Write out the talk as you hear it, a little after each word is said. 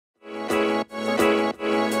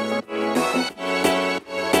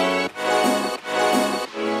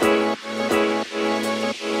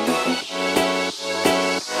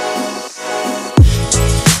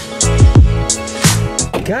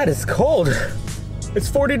God, it's cold. It's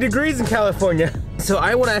 40 degrees in California. So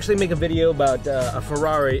I want to actually make a video about a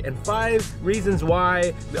Ferrari and 5 reasons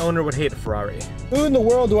why the owner would hate a Ferrari. Who in the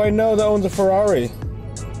world do I know that owns a Ferrari?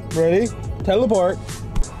 Ready? Teleport.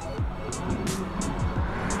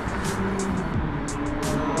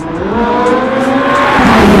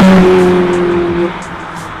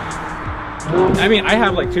 I mean, I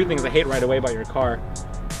have like 2 things I hate right away about your car.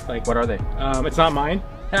 Like, what are they? It's not mine,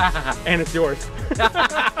 and it's yours.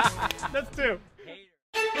 That's 2.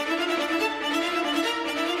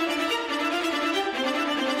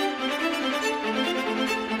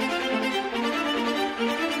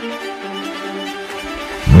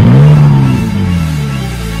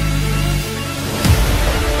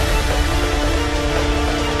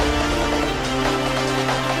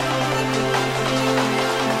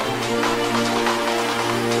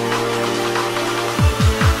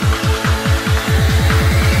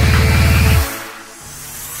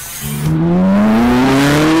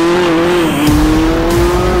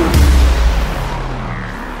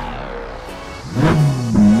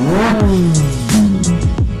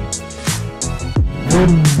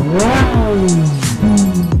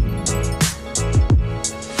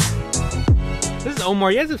 This is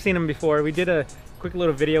Omar. You guys have seen him before. We did a quick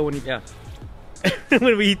little video when he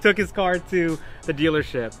when we took his car to the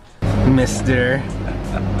dealership. Mister,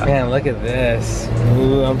 man, look at this.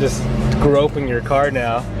 Ooh, I'm just groping your car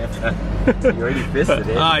now. You already fisted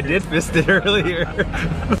it. Oh, I did fist it earlier.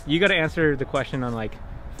 You got to answer the question on like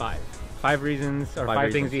 5 reasons or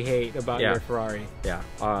 5 things you hate about your Ferrari. Yeah.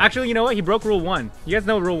 Actually, you know what? He broke rule 1. You guys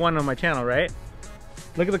know rule 1 on my channel, right?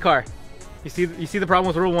 Look at the car. You see the problem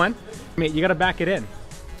with rule 1? Mate, you gotta back it in.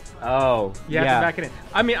 Oh, you have to back it in.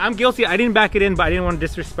 I mean, I'm guilty. I didn't back it in, but I didn't want to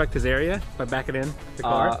disrespect his area by backing in the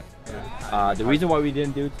car. The reason why we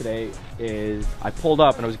didn't do it today is I pulled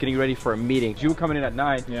up and I was getting ready for a meeting. You were coming in at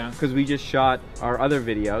 9 because we just shot our other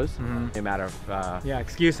videos. A matter of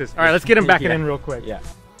excuses. All right, let's get him backing in real quick. Yeah.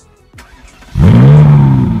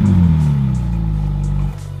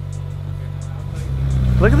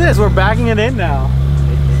 Look at this. We're backing it in now.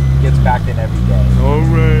 It gets backed in every day. All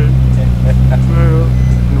right.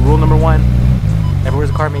 Rule number 1. Everywhere's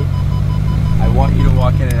a car meet. I want you to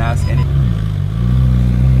walk in and ask any.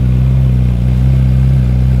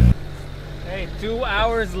 Hey, 2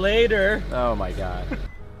 hours later. Oh my God.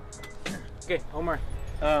 Okay, Omar.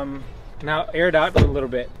 Now air it out a little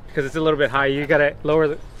bit because it's a little bit high. You gotta lower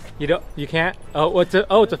the. You can't. Oh, it's a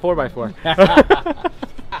 4x4.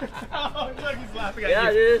 Oh, look, he's laughing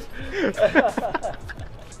at you. It is.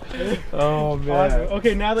 Oh man. Awesome.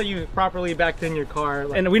 Okay, now that you've properly backed in your car,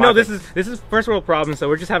 and we know this is first world problems, so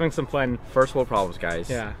we're just having some fun. First world problems, guys.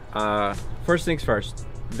 Yeah. First things first.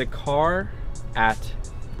 The car at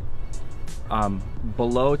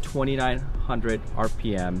below 2,900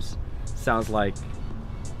 RPMs sounds like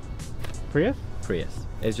Prius.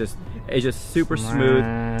 It's just super smooth.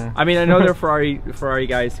 I mean, I know there are Ferrari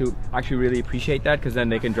guys who actually really appreciate that because then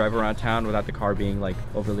they can drive around town without the car being like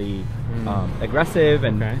overly aggressive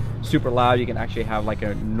and super loud. You can actually have like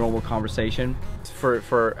a normal conversation.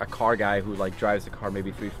 For a car guy who like drives the car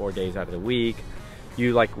maybe 3-4 days out of the week,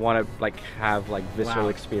 you like want to like have like visceral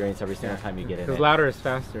experience every single time you get in. Because louder is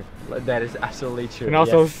faster. That is absolutely true. And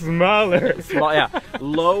also smaller.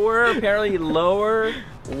 Lower, apparently lower,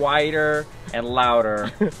 wider, and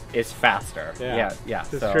louder is faster. Yeah.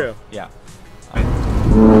 It's true. Yeah.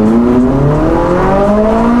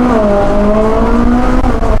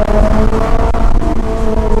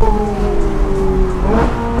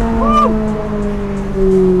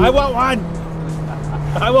 I want one.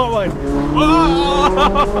 I want one. Oh,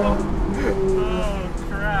 oh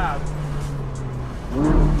crap.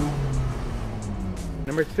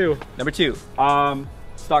 Number 2. Number 2.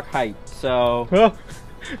 Stock height. So.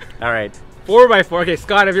 All right. 4x4. Okay,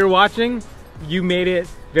 Scott, if you're watching, you made it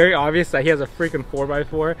very obvious that he has a freaking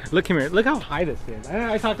 4x4. Look here. Look how high this is.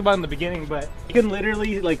 I talked about it in the beginning, but you can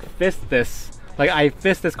literally like fist this. Like I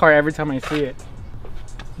fist this car every time I see it.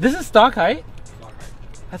 This is stock height?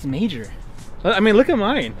 That's major. I mean, look at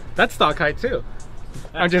mine. That's stock height too.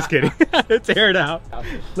 I'm just kidding. It's aired out.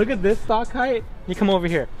 Look at this stock height. You come over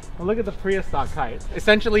here. And look at the Prius stock height.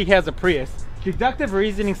 Essentially, he has a Prius. Deductive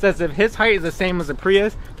reasoning says if his height is the same as a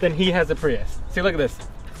Prius, then he has a Prius. See, look at this.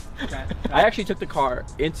 I actually took the car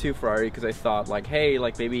into Ferrari because I thought like, hey,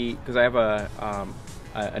 like maybe, because I have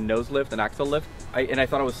a nose lift, an axle lift, and I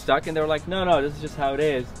thought I was stuck, and they were like, no, this is just how it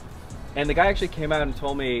is. And the guy actually came out and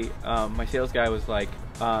told me, my sales guy was like,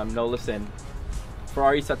 no, listen,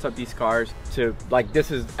 Ferrari sets up these cars to, like,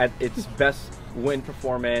 this is at its best win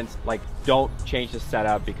performance, like don't change the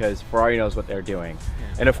setup because Ferrari knows what they're doing.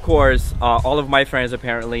 And of course, all of my friends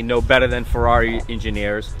apparently know better than Ferrari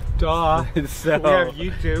engineers. Duh. So we have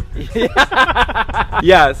YouTube.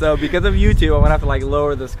 Yeah, so because of YouTube, I'm gonna have to like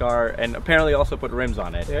lower this car and apparently also put rims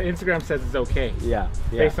on it. Yeah, Instagram says it's okay. Yeah,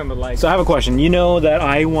 based on the light. So I have a question. You know that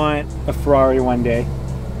I want a Ferrari one day.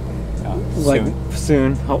 Like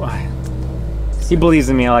soon. Oh, he believes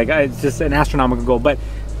in me. Like it's just an astronomical goal. But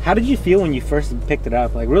how did you feel when you first picked it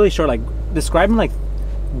up? Like really short. Like describe in like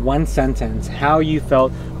one sentence how you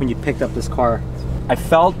felt when you picked up this car. I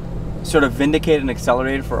felt sort of vindicated and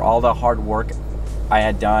accelerated for all the hard work I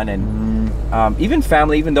had done, and even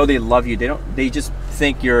family, even though they love you, they just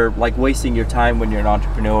think you're like wasting your time when you're an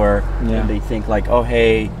entrepreneur. And they think like, oh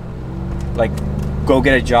hey, like go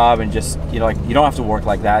get a job and just, you know, like you don't have to work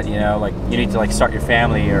like that, you know, like you need to like start your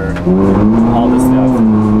family or all this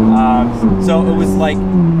stuff. So it was like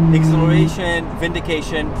exhilaration,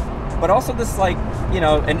 vindication, but also this like, you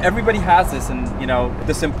know, and everybody has this, and you know,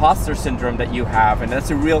 this imposter syndrome that you have, and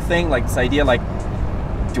that's a real thing, like this idea like,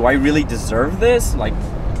 do I really deserve this? Like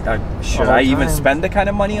should I even spend the kind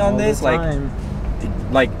of money on this? And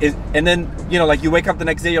then, you know, like you wake up the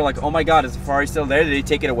next day, you're like, oh my god, is the Ferrari still there? Did they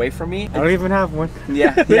take it away from me? I don't even have one.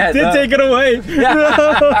 Yeah, they did take it away.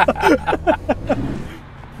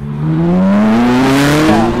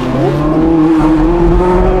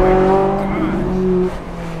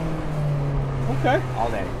 Okay.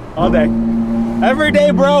 All day. Every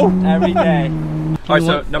day, bro. Every day. All right,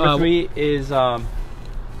 so number 3 is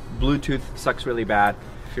Bluetooth sucks really bad.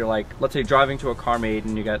 If you're like, let's say driving to a car meet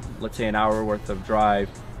and you got, let's say, an hour worth of drive,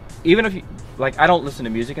 even if you, like, I don't listen to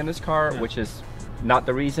music in this car, which is not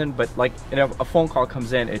the reason, but like, you know, a phone call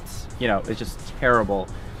comes in, it's, you know, it's just terrible.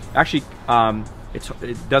 Actually,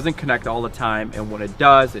 it doesn't connect all the time, and when it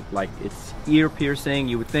does, it's ear piercing.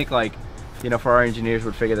 You would think like, you know, Ferrari engineers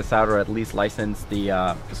would figure this out, or at least license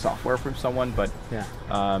the software from someone, but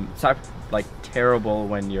it's like terrible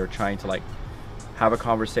when you're trying to like have a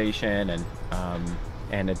conversation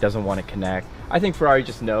and it doesn't want to connect. I think Ferrari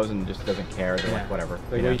just knows and just doesn't care. They're like, whatever.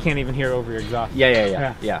 So, you can't even hear over your exhaust.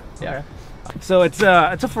 Yeah. Okay. So it's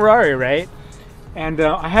a Ferrari, right? And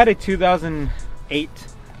I had a 2008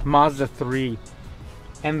 Mazda 3,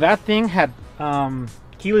 and that thing had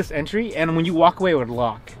keyless entry, and when you walk away, it would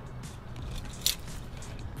lock.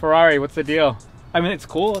 Ferrari, what's the deal? I mean, it's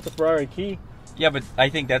cool. It's a Ferrari key. Yeah, but I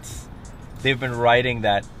think they've been riding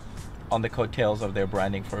that on the coattails of their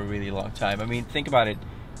branding for a really long time. I mean, think about it.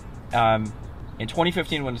 In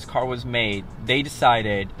 2015, when this car was made, they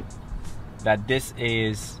decided that this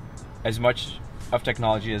is as much of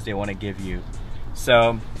technology as they want to give you.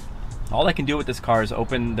 So all I can do with this car is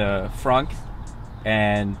open the front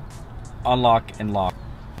and unlock and lock.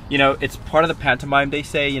 You know, it's part of the pantomime, they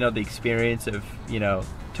say, you know, the experience of, you know,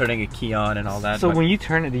 turning a key on and all that. So when you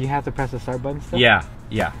turn it, do you have to press the start button still? Yeah.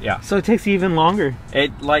 So it takes even longer.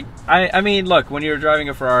 It like, I mean, look, when you're driving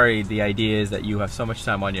a Ferrari, the idea is that you have so much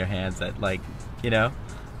time on your hands that, like, you know,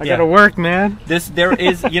 I gotta work, man. There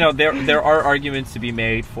is, you know, there are arguments to be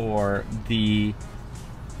made for the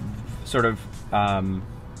sort of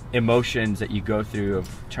emotions that you go through of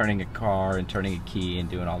turning a car and turning a key and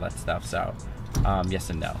doing all that stuff. So yes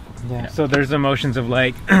and no. Yeah. You know. So there's emotions of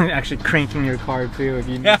like actually cranking your car too if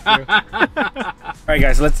you need to. All right,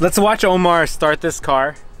 guys, let's watch Omar start this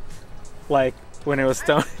car like when it was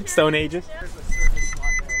Stone Ages.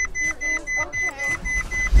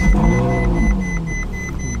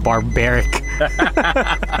 Barbaric.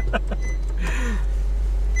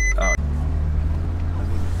 Oh.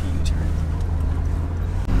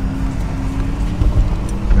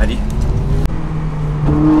 Ready?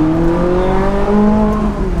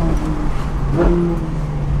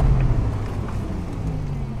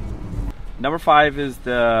 Number 5 is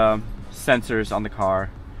the sensors on the car.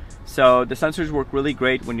 So the sensors work really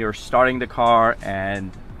great when you're starting the car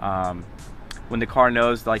and when the car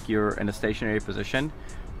knows like you're in a stationary position.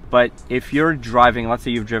 But if you're driving, let's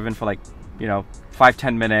say you've driven for like, you know,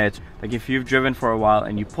 5-10 minutes, like if you've driven for a while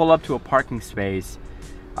and you pull up to a parking space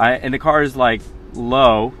and the car is like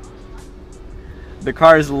low,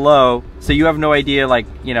 so you have no idea, like,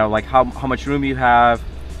 you know, like how much room you have,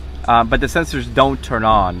 but the sensors don't turn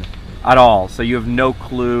on at all, so you have no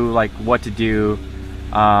clue like what to do.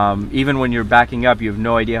 Even when you're backing up, you have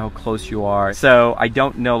no idea how close you are. So I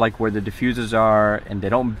don't know like where the diffusers are, and they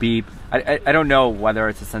don't beep. I don't know whether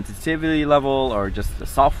it's a sensitivity level or just a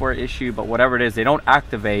software issue, but whatever it is, they don't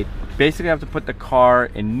activate. Basically, I have to put the car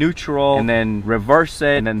in neutral and then reverse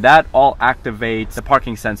it, and then that all activates the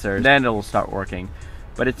parking sensor, and then it'll start working.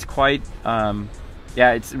 But it's quite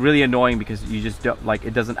Yeah, it's really annoying because you just don't, like,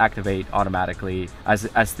 it doesn't activate automatically as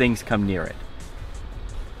things come near it.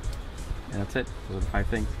 And that's it. Those are the 5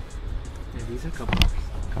 things. Yeah, these are cup holders.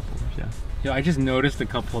 Cup holders, yeah. Yo, I just noticed the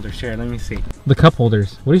cup holder share. Let me see. The cup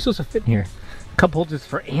holders. What are you supposed to fit in here? Cup holders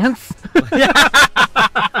for ants?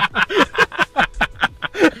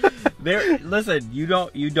 Listen, you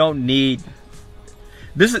don't need.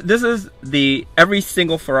 This is the every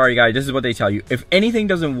single Ferrari guy. This is what they tell you. If anything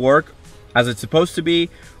doesn't work as it's supposed to be,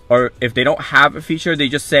 or if they don't have a feature, they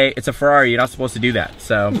just say it's a Ferrari. You're not supposed to do that.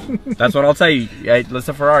 So that's what I'll tell you. It's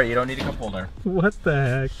a Ferrari. You don't need a cup holder. What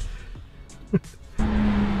the heck?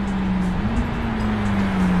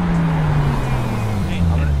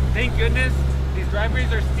 Thank goodness these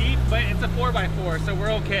driveways are steep, but it's a 4x4, so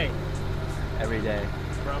we're okay. Every day.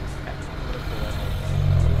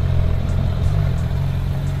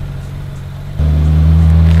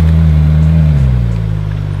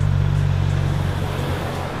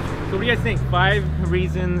 So what do you guys think? 5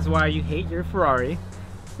 reasons why you hate your Ferrari.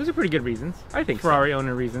 Those are pretty good reasons. I think Ferrari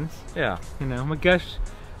owner reasons. Yeah. You know, oh my gosh,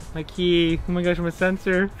 my key, oh my gosh, my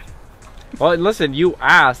sensor. Well, listen, you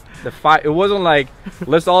asked the 5. It wasn't like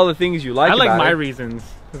list all the things you like. I like about my it. reasons.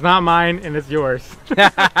 It's not mine and it's yours.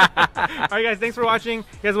 Alright guys, thanks for watching. You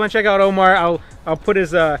guys want to check out Omar, I'll put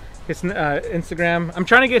his Instagram. I'm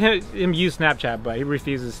trying to get him use Snapchat, but he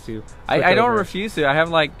refuses to. I don't refuse to. I have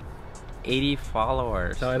like 80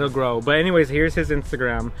 followers. So it'll grow. But anyways, here's his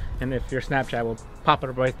Instagram, and if your Snapchat, will pop it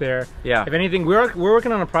up right there. Yeah. If anything, we're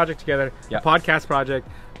working on a project together, yeah. A podcast project,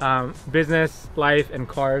 business, life, and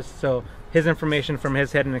cars. So his information from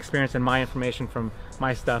his head and experience, and my information from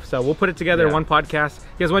my stuff. So we'll put it together in one podcast.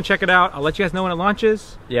 You guys want to check it out? I'll let you guys know when it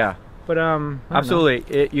launches. Yeah. But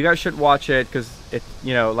absolutely, you guys should watch it because it,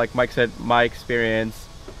 you know, like Mike said, my experience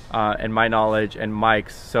and my knowledge and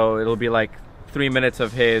Mike's. So it'll be like 3 minutes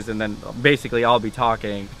of his, and then basically I'll be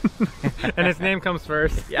talking. And his name comes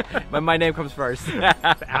first. Yeah, but my name comes first.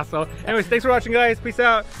 Asshole. Anyways, thanks for watching, guys. Peace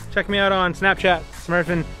out. Check me out on Snapchat,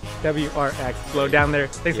 Smurfinwrx. Below down there.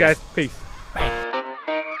 Thanks, guys. Peace.